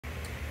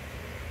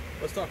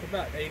Let's talk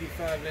about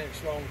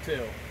 85-inch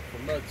Longtail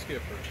for mud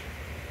skipper.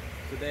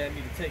 Today I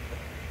need to take the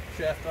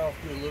shaft off,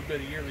 do a little bit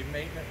of yearly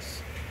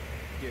maintenance,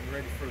 getting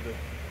ready for the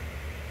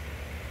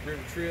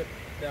river trip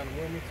down to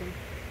Wilmington.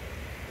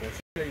 I'll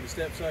show you the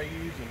steps I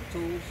use and the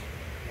tools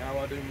and how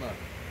I do mine.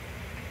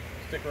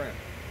 Stick around.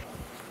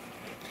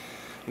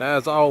 Now,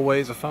 as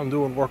always, if I'm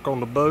doing work on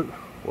the boat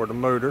or the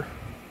motor,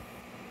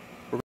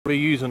 we're going to be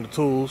using the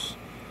tools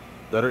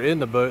that are in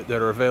the boat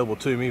that are available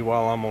to me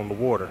while I'm on the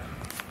water.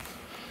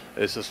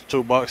 This is the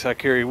toolbox I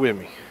carry with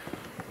me.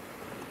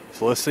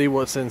 So let's see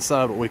what's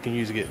inside, what we can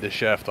use to get this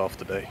shaft off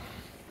today.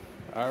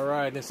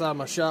 Alright, inside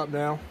my shop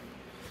now.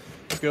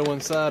 Let's go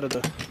inside of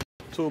the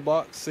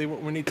toolbox, see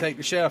what we need to take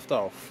the shaft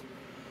off.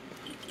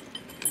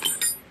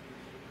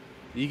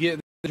 You get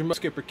your mud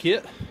skipper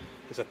kit.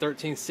 It's a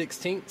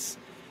 13/16.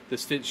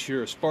 This fits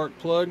your spark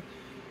plug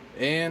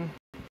and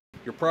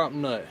your prop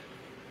nut.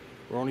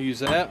 We're going to use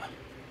that.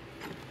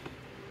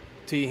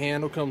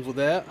 T-handle comes with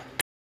that.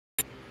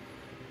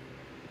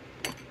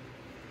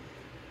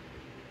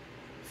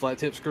 Flat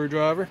tip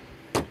screwdriver.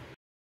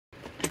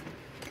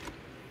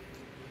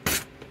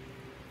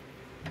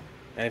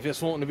 And if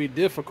it's wanting to be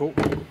difficult,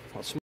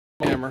 a small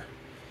hammer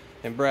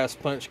and brass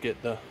punch get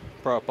the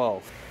prop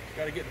off.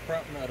 Got to get the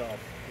prop nut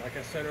off. Like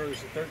I said earlier,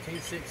 it's a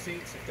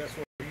 13/16. If that's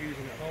what you're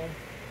using at home,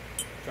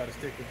 try to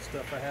stick with the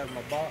stuff I have in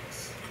my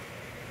box.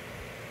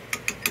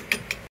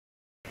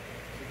 So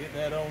get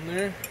that on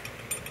there.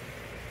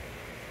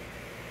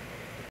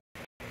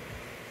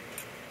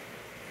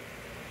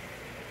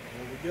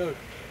 There we go.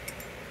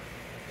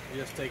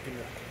 Just taking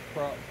the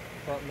prop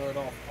nut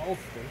off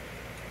often,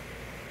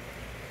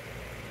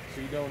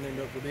 so you don't end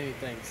up with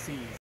anything seized.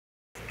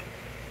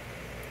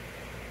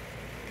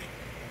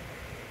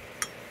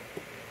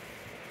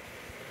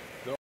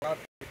 Don't drop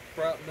your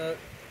prop nut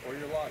or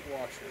your lock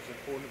washer. It's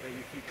important that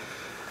you keep it.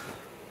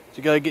 So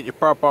you got to get your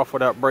prop off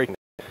without breaking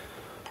it.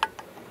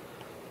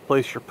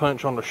 Place your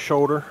punch on the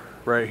shoulder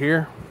right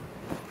here.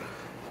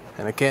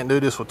 And I can't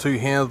do this with two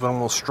hands, but I'm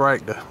going to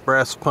strike the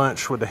brass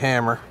punch with the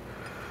hammer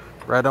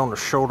right on the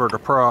shoulder of the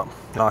prop,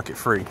 knock it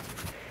free.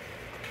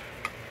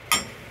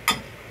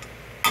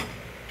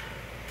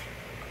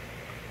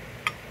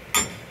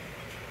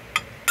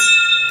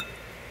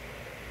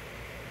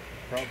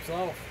 Prop's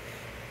off.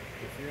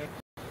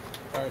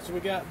 Alright, so we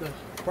got the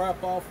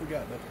prop off, we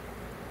got the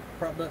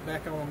prop nut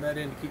back on that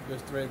end to keep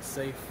those threads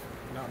safe,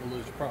 not to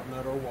lose the prop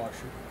nut or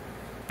washer.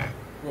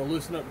 We're going to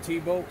loosen up the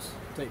T-bolts,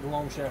 take the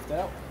long shaft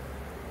out.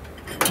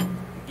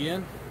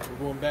 Again,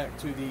 we're going back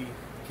to the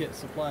kit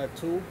supplied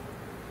tool.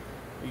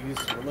 We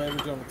use the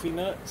leverage on the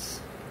T-nuts,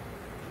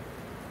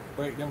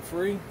 break them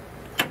free,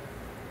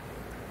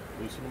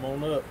 loosen them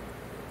on up.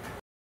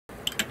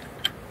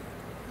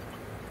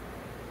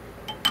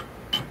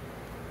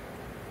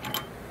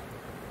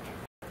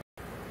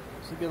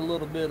 So get a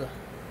little bit of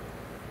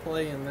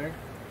play in there.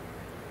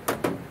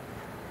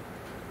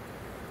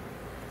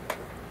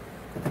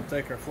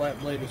 Take our flat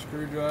bladed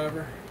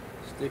screwdriver,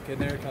 stick in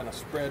there, kind of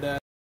spread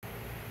out.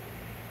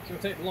 So we'll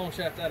take the long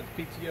shaft out of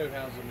the PTO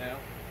housing now.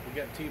 We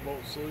got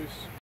T-bolts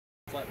loose,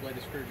 flat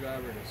bladed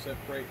screwdriver to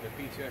separate the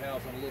PTO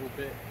housing a little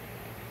bit.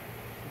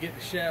 Get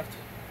the shaft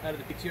out of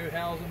the PTO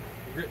housing,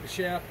 grip the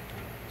shaft,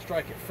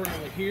 strike it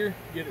firmly here,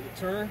 get it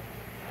to turn,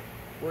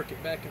 work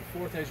it back and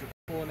forth as you're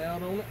pulling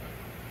out on it.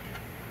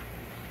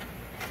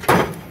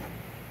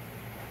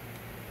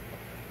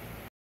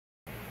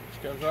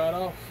 Just goes right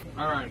off.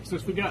 Alright,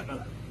 since we got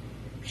the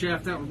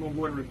shaft out, we're going to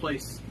go ahead and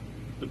replace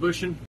the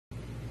bushing.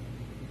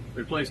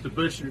 Replace the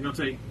bushing, you're going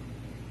to take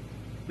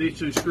these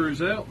two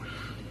screws out.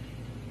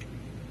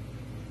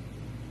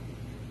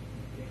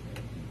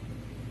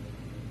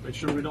 Make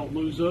sure we don't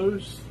lose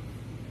those.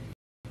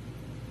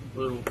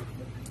 Little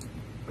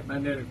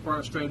magnetic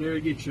part straight there.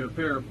 Get you a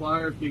pair of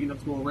pliers big enough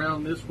to go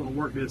around this. We're going to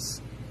work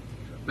this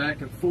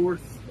back and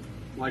forth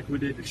like we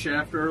did the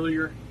shaft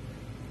earlier.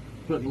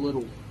 Putting a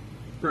little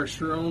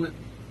pressure on it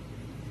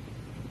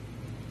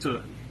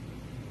to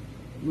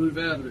move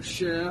out of the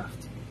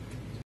shaft.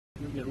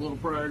 We'll get a little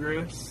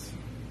progress.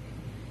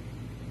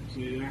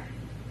 See there?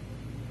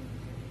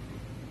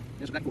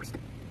 Just back and forth.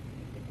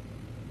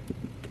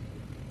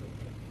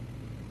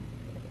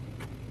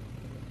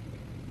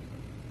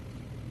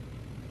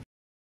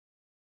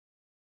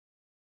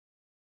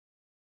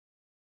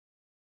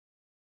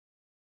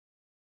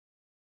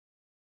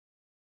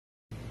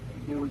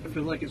 I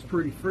feel like it's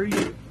pretty free.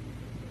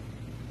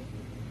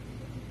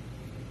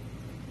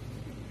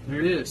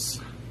 There it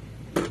is.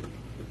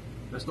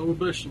 That's the old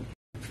bushing.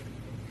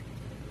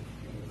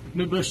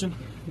 New bushing.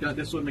 Got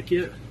this with my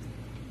kit.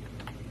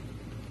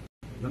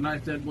 The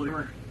nice dead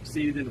blue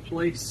seated into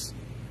place.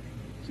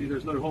 See,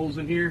 there's no holes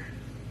in here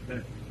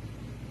that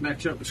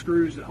match up the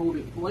screws that hold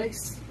it in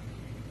place.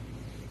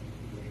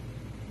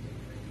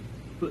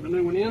 Putting the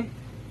new one in.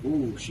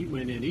 Ooh, she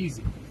went in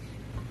easy.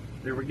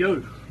 There we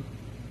go.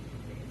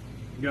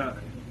 Got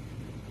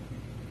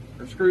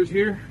our screws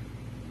here.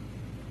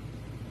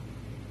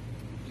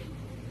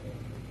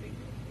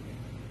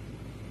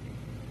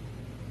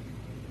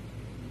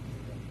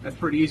 That's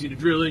pretty easy to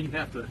drill in. You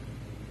have to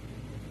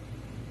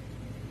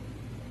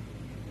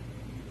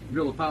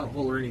drill a pilot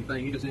hole or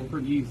anything. You just in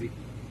pretty easy.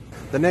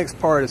 The next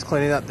part is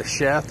cleaning out the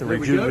shaft and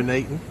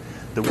rejuvenating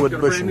the wood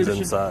bushings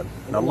inside.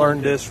 And I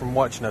learned this from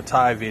watching a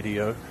Thai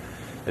video.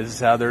 This is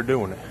how they're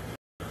doing it.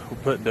 We'll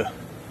put the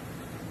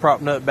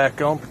prop nut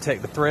back on,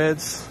 protect the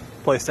threads,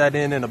 place that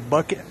in a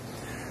bucket.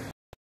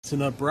 It's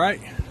an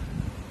upright.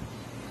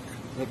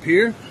 Up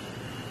here,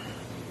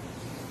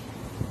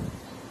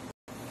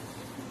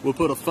 we'll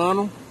put a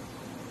funnel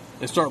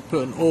and start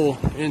putting oil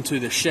into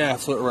the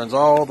shaft so it runs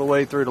all the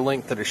way through the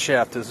length of the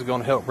shaft. This is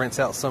going to help rinse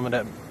out some of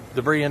that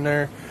debris in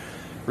there,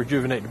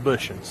 rejuvenate the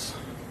bushings.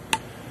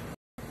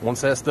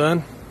 Once that's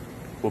done,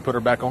 we'll put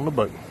her back on the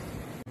boat.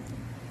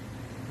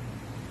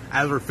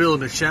 As we're filling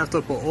the shaft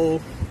up with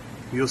oil,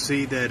 you'll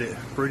see that it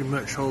pretty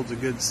much holds a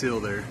good seal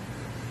there.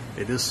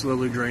 It is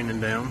slowly draining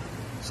down,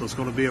 so it's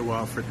going to be a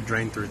while for it to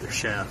drain through the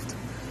shaft.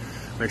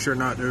 Make sure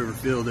not to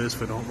overfill this.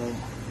 We don't want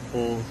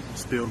oil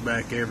spilled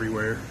back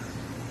everywhere,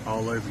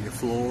 all over your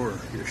floor or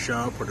your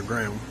shop or the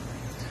ground.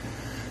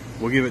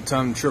 We'll give it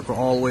time to trickle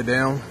all the way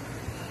down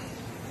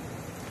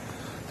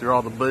through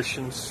all the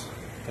bushings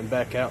and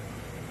back out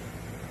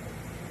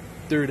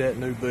through that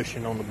new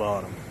bushing on the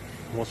bottom.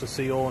 Once we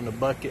see oil in the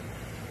bucket,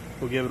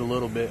 we'll give it a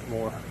little bit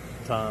more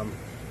time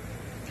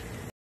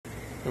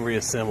and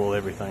reassemble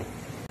everything.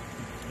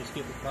 Let's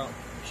get the prop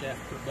shaft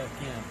put back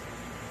in.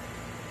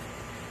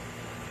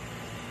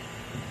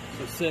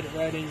 So set it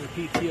right in your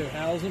PTO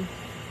housing.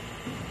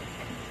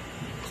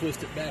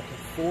 Twist it back and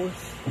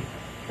forth.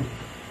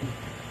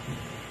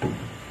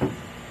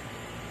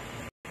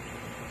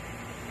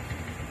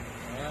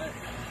 Alright.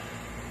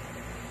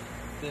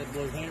 Dead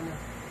blow hammer.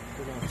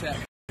 We're going to tap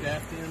the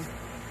shaft in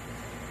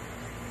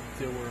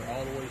until we're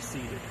all the way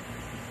seated.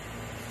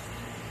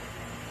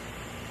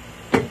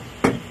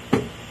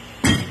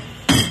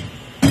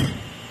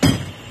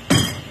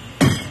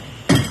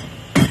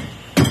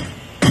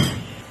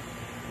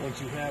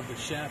 Once you have the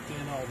shaft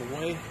in all the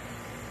way,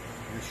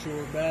 you're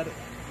sure about it,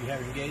 you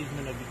have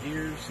engagement of the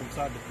gears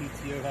inside the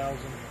PTO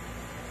housing,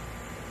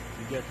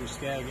 you got your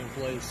scag in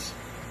place,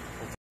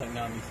 we'll tighten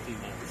down these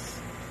T-nuts.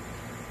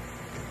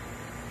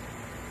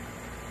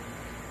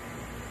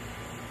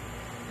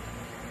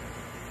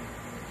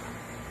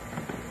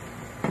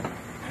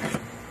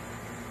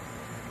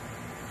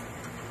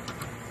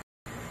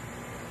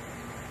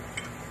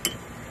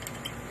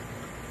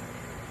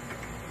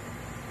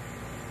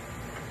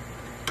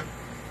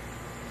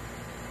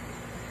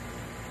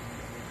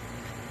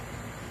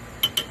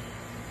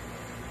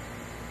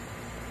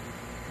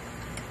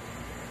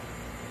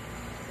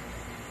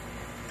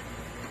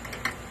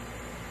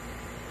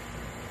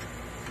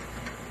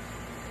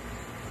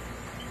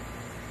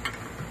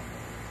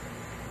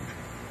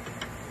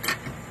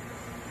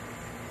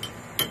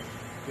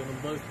 Get them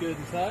both good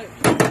and tight,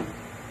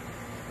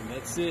 and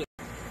that's it.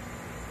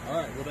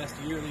 Alright, well that's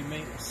the yearly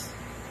maintenance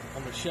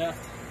on the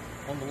shaft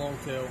on the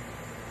Longtail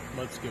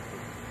mud skipper.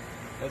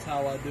 That's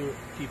how I do it.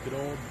 Keep it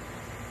oiled,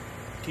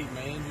 keep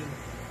my engine,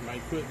 my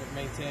equipment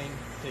maintained,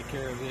 take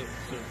care of it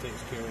so it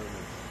takes care of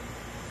me.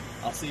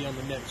 I'll see you on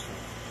the next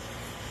one.